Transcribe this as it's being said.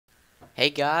Hey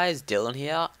guys, Dylan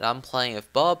here, and I'm playing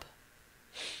with Bob.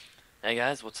 Hey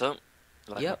guys, what's up?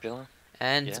 Like my Yep. pillow?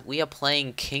 And Yeah. we are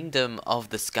playing Kingdom of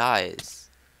the Skies.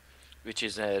 Which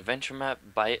is an adventure map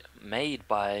made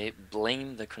by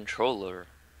Blame the Controller.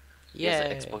 He has an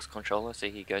Yay. Xbox controller, so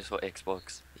he goes for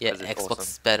Xbox Yeah, because it's Xbox awesome.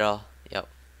 is better. Yep.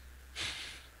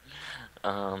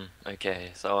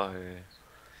 Okay, so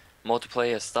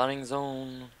multiplayer starting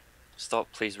zone.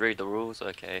 Stop, please read the rules.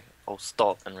 Okay, I'll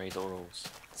stop and read the rules.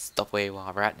 Stop where you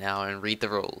are right now and read the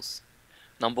rules.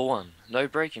 Number 1, no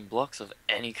breaking blocks of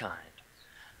any kind.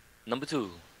 Number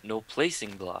 2, no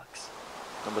placing blocks.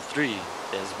 Number 3,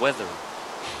 there's weather.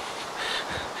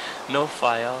 No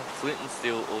fire, flint and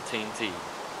steel or TNT.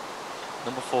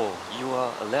 Number 4, you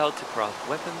are allowed to craft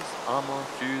weapons, armor,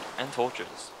 food, and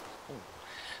torches. Ooh.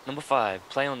 Number 5,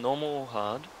 play on normal or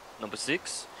hard. Number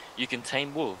 6, you can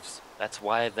tame wolves. That's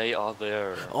why they are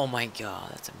there. Oh my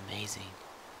god, that's amazing.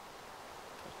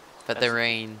 But the That's a,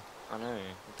 rain. I know,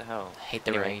 what the hell. I hate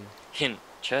the Anyway, rain. hint,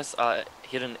 chests are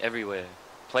hidden everywhere.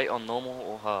 Play on normal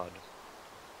or hard.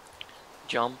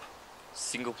 Jump,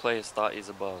 single player start is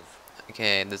above.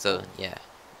 Okay, there's a... Oh, yeah.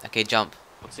 Okay, jump.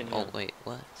 what's in Oh here? wait,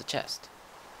 what? It's a chest.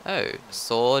 Oh,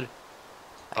 sword,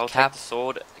 a I'll take the cap,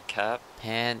 sword, the cap,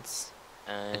 pants,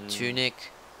 a and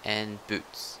tunic, and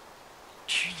boots.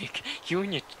 tunic. You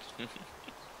and your...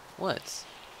 What?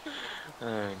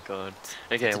 Oh god.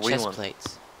 It's Okay, a we chest won.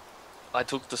 plate. I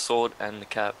took the sword and the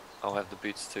cap. I'll have the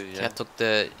boots too, Okay, I yeah? took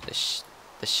the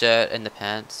shirt and the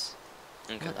pants.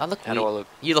 Okay. I look How do weird. I look?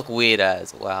 You look weird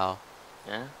as wow.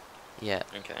 Yeah? Yeah.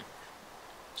 Okay.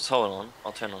 Just hold on.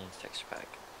 I'll turn on the texture pack.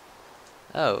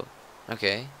 Oh.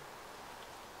 Okay.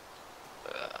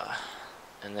 Uh,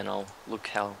 and then I'll look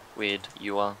how weird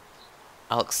you are.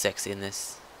 I look sexy in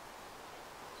this.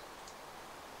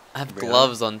 I have Really?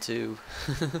 gloves on too.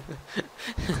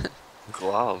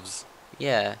 Gloves?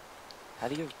 Yeah. How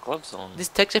do you have gloves on? This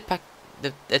texture pack.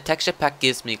 The texture pack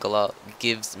gives me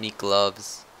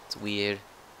gloves. It's weird.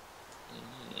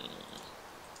 Mm,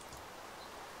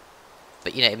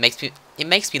 But you know, it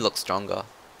makes me look stronger.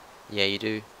 Yeah, you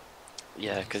do.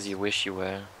 yeah, because you wish you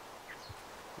were.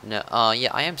 No. Oh,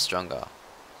 yeah, I am stronger.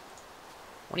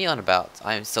 What are you on about?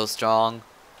 I am so strong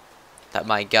that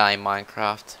my guy in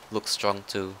Minecraft looks strong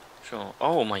too. Sure.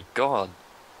 Oh my god.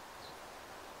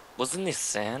 Wasn't this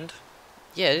sand?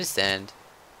 Yeah, it is sand.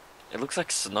 It looks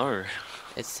like snow.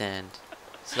 It's sand.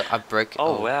 So I broke.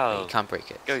 Oh Oh, wait, you wow. can't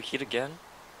break it. Go hit again.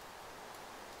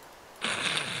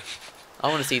 I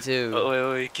want to see too. Oh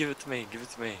wait, wait, give it to me. Give it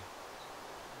to me.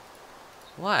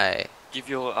 Why? Give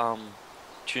your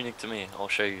tunic to me. I'll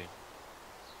show you.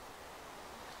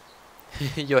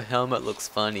 Your helmet looks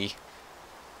funny.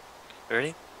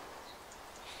 Ready?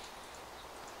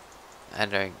 I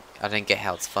don't get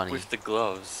how it's funny. With the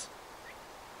gloves.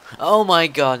 Oh my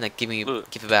god! Like, give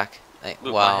Look, it back. Like,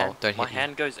 look, wow! Don't my hit me.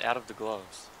 hand goes out of the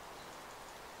gloves.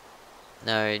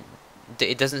 No,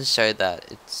 it doesn't show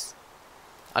that. It's.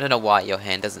 I don't know why your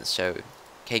hand doesn't show.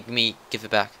 Okay, give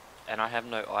it back. And I have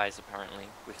no eyes apparently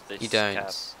with You this cap.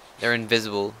 don't. They're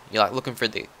invisible. You're like looking for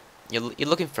the. You're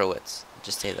looking through it.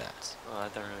 Just say that. Oh, I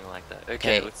don't really like that. Okay,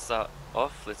 Okay. let's start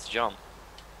off. Let's jump.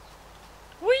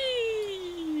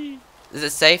 Whee! Is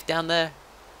it safe down there?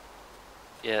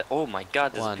 Yeah. Oh my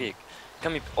God, there's a One. pig.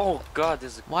 Come here. Oh God,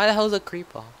 there's a Why the hell is a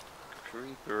creeper?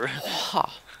 creeper.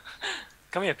 Ha!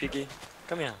 Come here, piggy.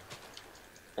 Come here.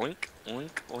 Oink,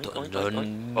 oink, oink, Dun, oink, oink, oink.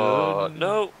 dun, Oh dun.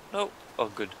 no, no. Oh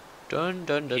good. Dun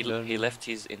dun dun dun. He left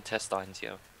his intestines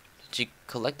here. Did you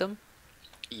collect them?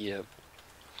 Yeah.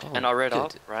 Oh, And I read good.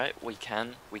 up, right? We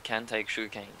can take sugar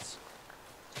canes.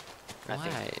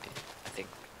 Why? I think.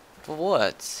 For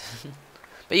what?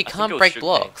 But you I think can't it was break sugar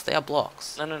blocks. They are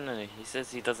blocks. No, no, no. He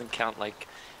says he doesn't count like,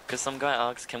 cause some guy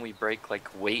asked, can we break like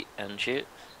wheat and shit?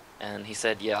 And he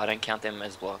said, yeah, I don't count them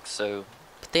as blocks. So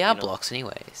But they are you know, blocks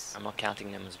anyways. I'm not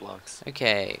counting them as blocks.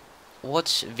 Okay.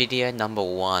 Watch video number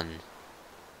 1.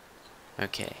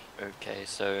 Okay. Okay,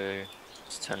 so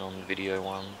let's turn on video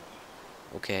 1.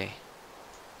 Okay.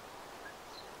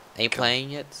 Are you Go.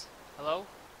 playing it? Hello?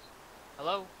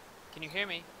 Hello? Can you hear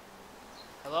me?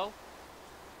 Hello?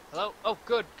 Hello? Oh,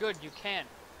 good, good, you can.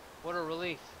 What a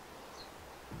relief.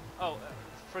 Oh,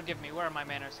 forgive me, where are my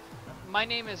manners? My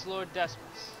name is Lord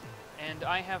Desmus, and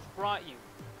I have brought you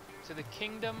to the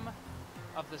Kingdom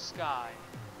of the Sky.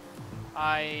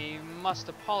 I must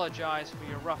apologize for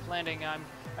your rough landing.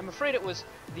 I'm afraid it was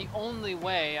the only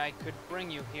way I could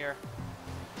bring you here.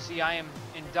 See, I am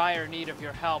in dire need of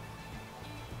your help.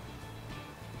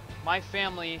 My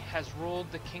family has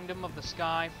ruled the Kingdom of the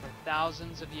Sky for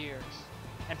thousands of years,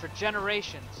 and for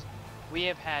generations we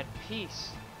have had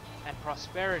peace and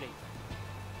prosperity.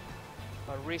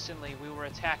 but recently we were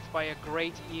attacked by a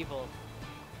great evil.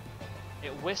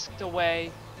 It whisked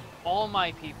away all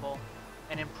my people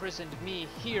and imprisoned me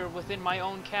here within my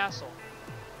own castle.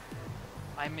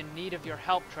 I'm in need of your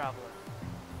help, traveler.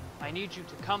 I need you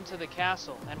to come to the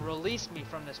castle and release me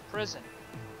from this prison.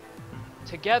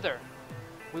 Together,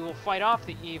 we will fight off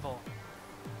the evil.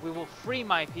 We will free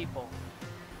my people,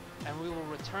 and we will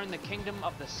return the kingdom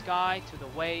of the sky to the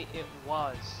way it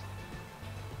was.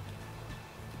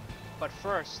 But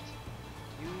first,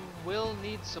 you will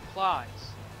need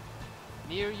supplies.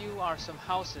 Near you are some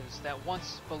houses that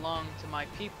once belonged to my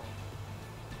people.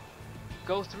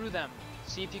 Go through them,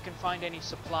 see if you can find any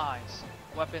supplies,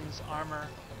 weapons, armor,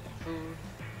 food.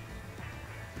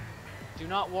 Do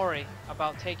not worry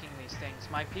about taking these things.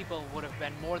 My people would have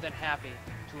been more than happy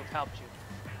to have helped you.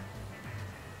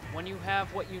 When you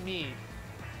have what you need,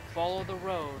 follow the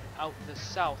road out the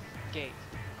south gate.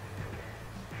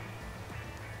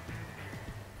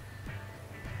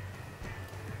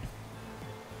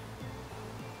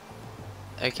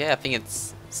 Okay, I think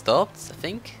it's stopped, I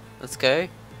think. Let's go.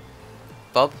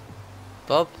 Bob?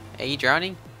 Bob? Are you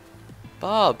drowning?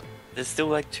 Bob! There's still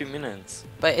like 2 minutes.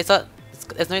 But it's like,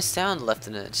 there's no sound left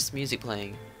in it, it's just music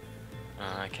playing.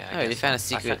 Oh, okay. Oh, you found a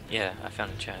secret. I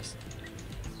found a chest.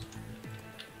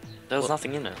 There was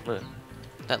nothing in it, look.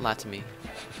 Don't lie to me.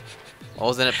 What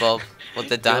was in it, Bob? What,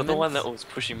 the You're diamonds? the one that was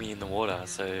pushing me in the water,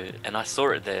 and I saw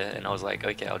it there, and I was like,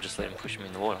 okay, I'll just let him push me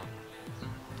in the water.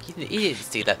 You didn't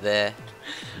see that there.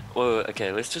 Well,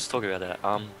 okay, let's just talk about that.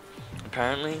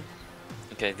 Apparently,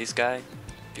 okay, this guy,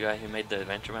 the guy who made the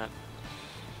adventure map,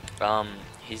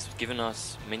 he's given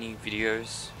us many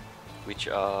videos which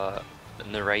are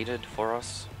narrated for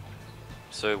us,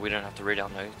 so we don't have to read our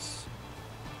notes.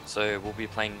 So we'll be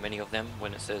playing many of them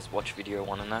when it says watch video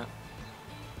 1 and that,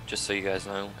 just so you guys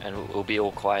know, and it'll be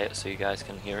all quiet so you guys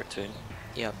can hear it too.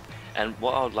 Yep. And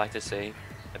what I would like to say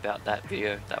about that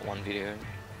video, that one video,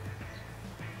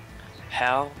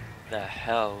 how the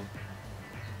hell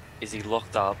is he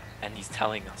locked up and he's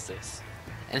telling us this?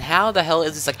 And how the hell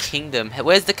is this a kingdom?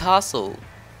 Where's the castle?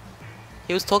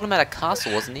 He was talking about a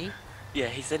castle, wasn't he? Yeah,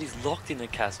 he said he's locked in a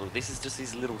castle. This is just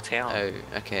his little town.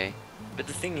 Oh, okay. But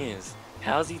the thing is,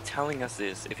 how is he telling us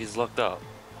this if he's locked up?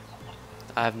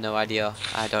 I have no idea.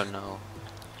 I don't know.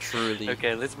 Truly.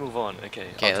 Okay, let's move on. Okay,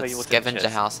 Okay, I'll tell let's you what's in the scavenge the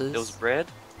chest. houses. There was bread.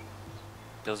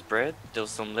 There was bread. There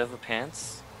was some leather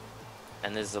pants.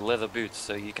 And there's the leather boots,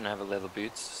 so you can have a leather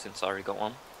boots since I already got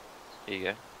one. Here you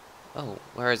go. Oh,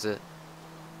 where is it?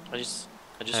 I just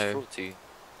Oh. threw it to you.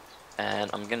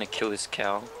 And I'm gonna kill this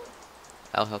cow.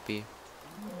 I'll help you.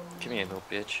 Come here, little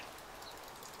bitch.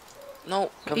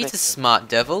 No, come He's back a here. smart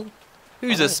devil.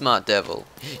 Who's Oh. a smart devil?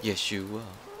 Yes, you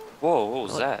are. Whoa, what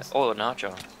was What? that? Oh, an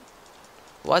archer.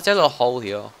 Why is there a little hole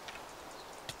here?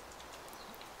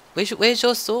 Where's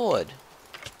your sword?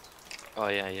 Oh,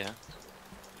 yeah.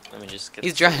 Let me just get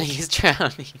He's the drowning, he's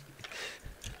drowning.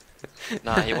 sword.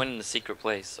 Nah, he went in the secret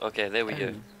place. Okay, there we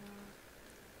go.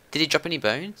 Did he drop any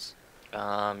bones?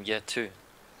 Yeah, 2.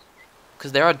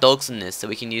 Because there are dogs in this, so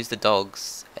we can use the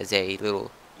dogs as a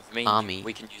little... I mean, Army.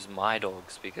 we can use my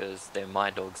dogs because they're my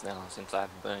dogs now since I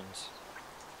have bones.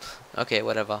 Okay,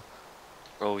 whatever.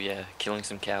 Oh yeah, killing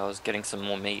some cows, getting some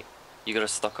more meat. You gotta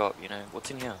stock up, you know. What's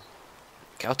in here?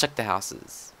 Okay, I'll check the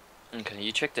houses. Okay,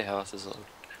 you check the houses. I'll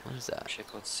What is that?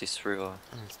 check what's this through. Oh,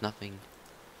 it's nothing.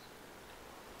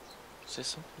 Is there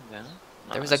something there?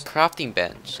 No, There is a it's- crafting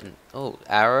bench. And, oh,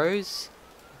 arrows,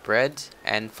 bread,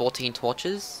 and 14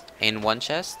 torches in one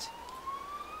chest.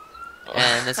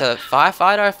 And there's a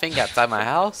firefighter, I think, outside my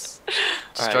house.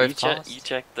 Just Alright, drove past. you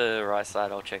check the right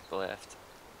side, I'll check the left.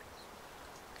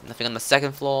 Nothing on the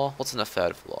second floor. What's on the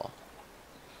third floor?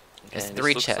 Okay, There's this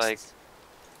 3 looks chests. like-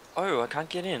 Oh, I can't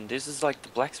get in. This is like the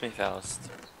blacksmith house.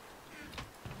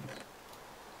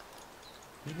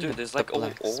 Dude, there's The like all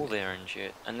blacksmith. there and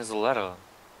shit. And there's a ladder.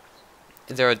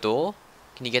 Is there a door?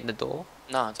 Can you get in the door?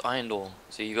 Nah, it's iron door.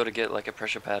 So you gotta get like a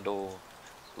pressure pad or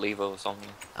lever or something.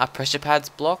 Are pressure pads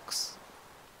blocks?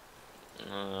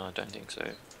 No, I don't think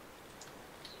so.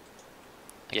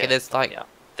 Okay, there's like... Yeah,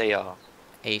 they are.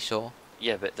 Are you sure?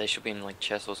 Yeah, but they should be in like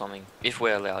chests or something. If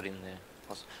we're allowed in there.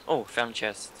 Oh, found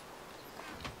chest.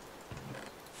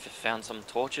 Found some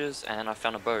torches and I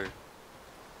found a bow.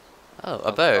 Oh, a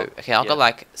Oh, bow. oh, Okay, I've yeah. got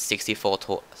like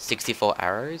 64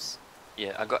 arrows.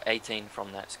 Yeah, I got 18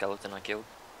 from that skeleton I killed.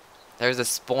 There's a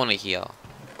spawner here.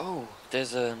 Oh,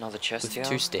 there's another chest With here.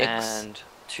 2 sticks. And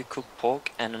 2 cooked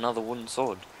pork and another wooden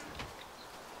sword.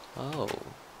 Oh.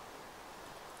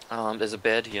 There's a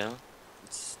bed here.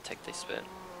 Let's take this bed.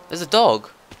 There's a dog.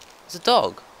 There's a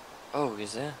dog. Oh,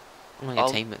 is there? I'm gonna get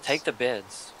I'll teammates. take the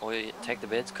beds. Or take the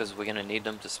beds because we're gonna need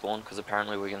them to spawn. Because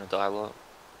apparently we're gonna die a lot.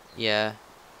 Yeah.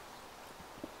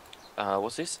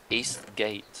 What's this? East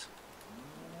Gate.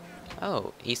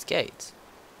 Oh, East Gate.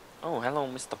 Oh, hello,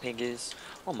 Mr. Piggies.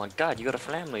 Oh my God, you got a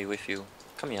family with you.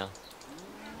 Come here.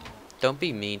 Don't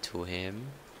be mean to him.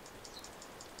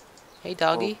 Hey, Oh,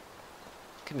 doggy.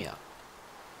 Come here.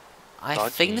 I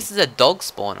think doggy. this is a dog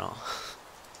spawner.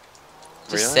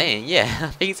 Just Really? saying, yeah. I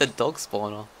think it's a dog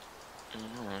spawner.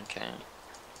 Okay.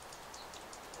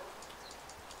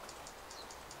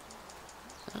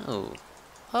 Oh.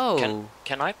 Oh.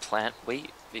 Can I plant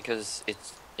wheat because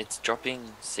it's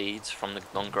dropping seeds from the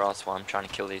long grass while I'm trying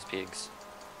to kill these pigs?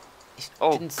 It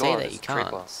Oh didn't say God, that there's you a creeper.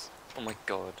 can't. Oh my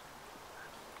God.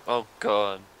 Oh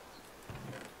God.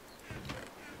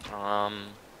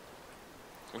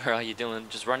 Where are you doing?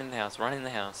 Just run in the house. Run in the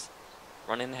house.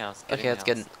 Run in the house. Get Okay, in the let's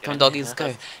get in. house. Come on, in the doggies, let's go.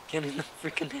 house. Get in the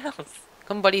freaking house.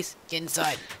 Come on, buddies. Get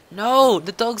inside. No,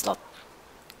 the dog's not.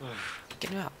 Get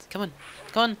him out. Come on.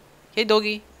 Come on. Hey,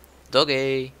 doggy.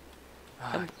 Doggy.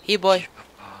 Come. Here, boy.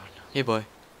 Here, boy.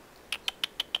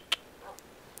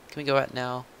 Can we go out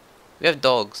now? We have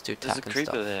dogs to There's a attack and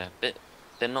creeper stuff. there, but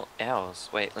they're not ours.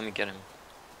 Wait, let me get him.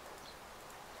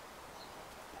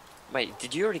 Wait,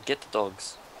 did you already get the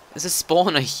dogs? There's a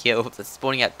spawner here that's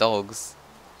spawning out dogs.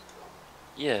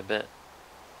 Yeah, but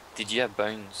did you have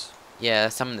bones? Yeah,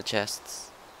 some in the chests.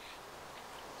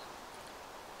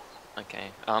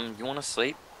 Okay. You wanna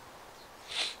sleep?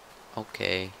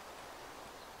 Okay.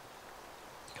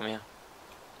 Come here.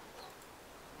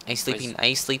 Are you sleeping? Are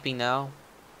you sleeping now?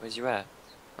 Where's you at?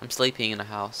 I'm sleeping in a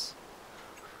house.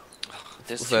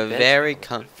 There's With two a beds. very I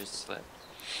could've comf- just slept.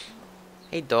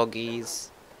 Hey, doggies.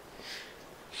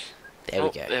 There we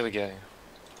go. There we go.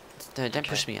 No, don't Okay.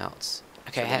 push me out.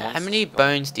 Okay, the how monster's many gone.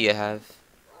 bones do you have?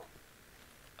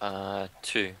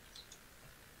 2.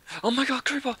 Oh my God,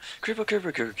 creeper! Creeper,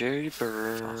 creeper, creeper,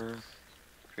 creeper.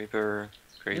 Creeper,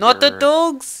 creeper. Not the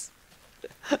dogs!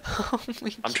 Oh my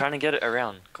I'm God. trying to get it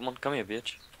around. Come on, come here,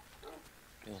 bitch.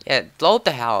 Yeah, blow up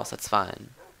the house, that's fine.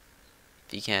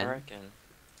 If you I can. reckon.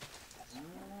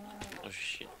 Oh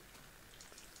shit.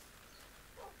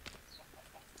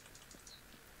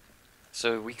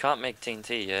 So we can't make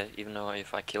TNT, yeah? Even though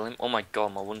if I kill him. Oh my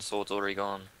God, my wooden sword's already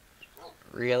gone.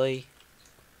 Really?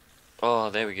 Oh,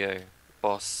 there we go.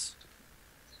 Boss.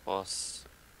 Boss.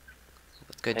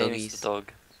 Let's go, Hey, doggies. Mr.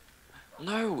 Dog.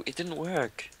 No, it didn't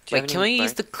work. Do you Wait, have can any we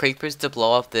use bone- the creepers to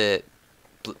blow up the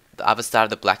other side of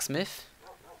the blacksmith?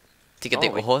 To get Oh, the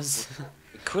we- ores?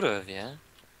 We could have, yeah.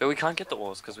 But we can't get the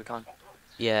ores because we can't.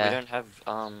 We Yeah. don't have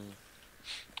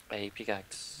a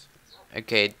pickaxe.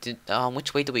 Okay,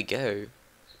 which way do we go?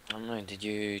 I don't know. Did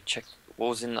you check what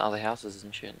was in the other houses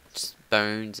and shit? Just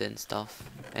bones and stuff.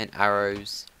 And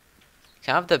arrows.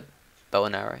 Can I have the bow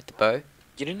and arrow? The bow?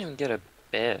 You didn't even get a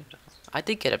bed. I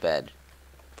did get a bed.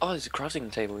 Oh, there's a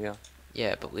crafting table here.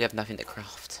 Yeah, but we have nothing to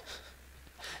craft.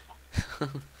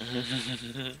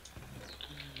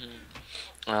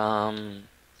 I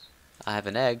have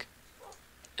an egg.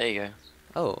 There you go.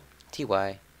 Oh,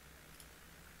 TY.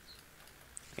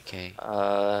 Okay,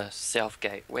 South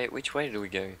gate. Wait, which way do we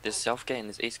go? There's South gate and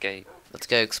there's East gate. let's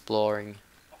go exploring.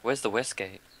 Where's the West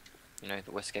gate? You know,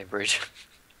 the West gate bridge.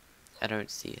 I don't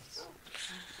see it.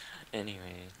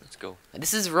 Anyway, let's go.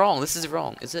 This is wrong,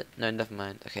 is it? No, never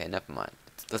mind. Okay, never mind.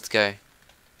 Let's go.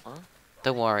 Huh?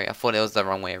 Don't worry, I thought it was the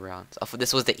wrong way around. I thought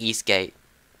this was the east gate.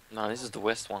 No, this is the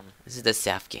West one. This is the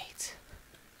south gate.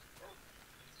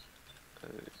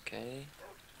 Okay.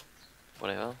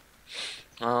 Whatever.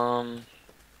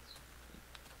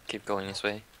 Keep going this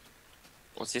way.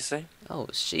 What's this say? Oh,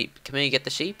 sheep. Can we get the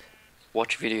sheep?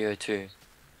 Watch video 2.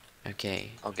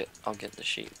 Okay. I'll get the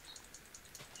sheep.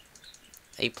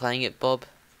 Are you playing it, Bob?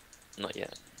 Not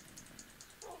yet.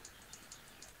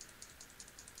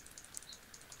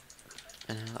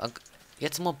 I'll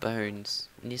get some more bones.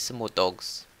 We need some more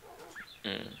dogs.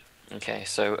 Okay,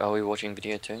 so are we watching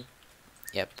video 2?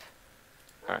 Yep.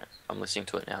 Alright, I'm listening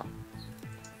to it now.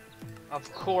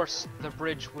 Of course the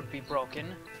bridge would be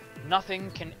broken.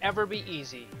 Nothing can ever be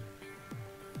easy.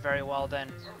 Very well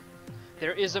then.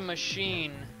 There is a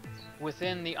machine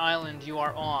within the island you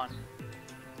are on.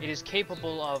 It is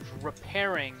capable of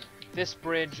repairing this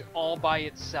bridge all by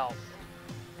itself.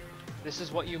 This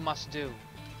is what you must do.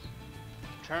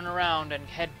 Turn around and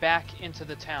head back into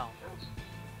the town.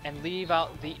 And leave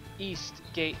out the east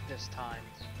gate this time.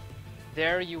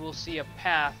 There you will see a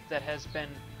path that has been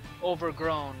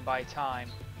overgrown by time.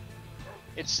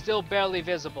 It's still barely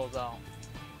visible though.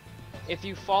 If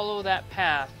you follow that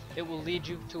path, it will lead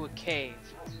you to a cave.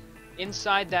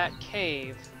 Inside that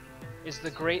cave is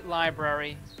the Great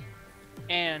Library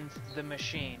and the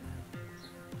machine.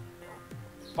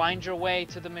 Find your way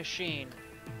to the machine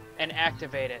and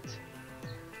activate it.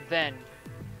 Then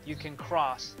you can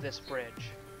cross this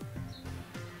bridge.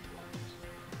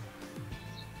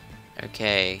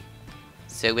 Okay.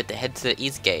 So we have to head to the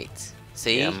east gate.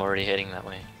 See? Yeah, I'm already heading that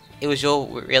way. It was your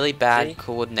really bad See?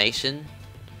 coordination.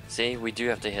 See, we do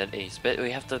have to head east, but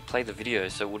we have to play the video,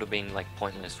 so it would have been like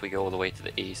pointless. We go all the way to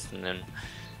the east and then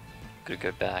could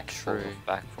go back, True. forth,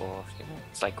 back, forth. You know?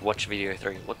 It's like watch video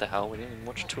 3. What the hell? We didn't even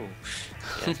watch 2.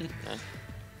 Yeah. No?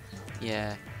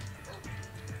 Yeah.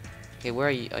 Okay, where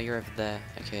are you? Oh, you're over there.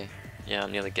 Okay. Yeah,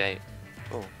 I'm near the gate.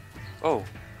 Oh, oh!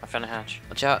 I found a hatch.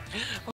 Watch out.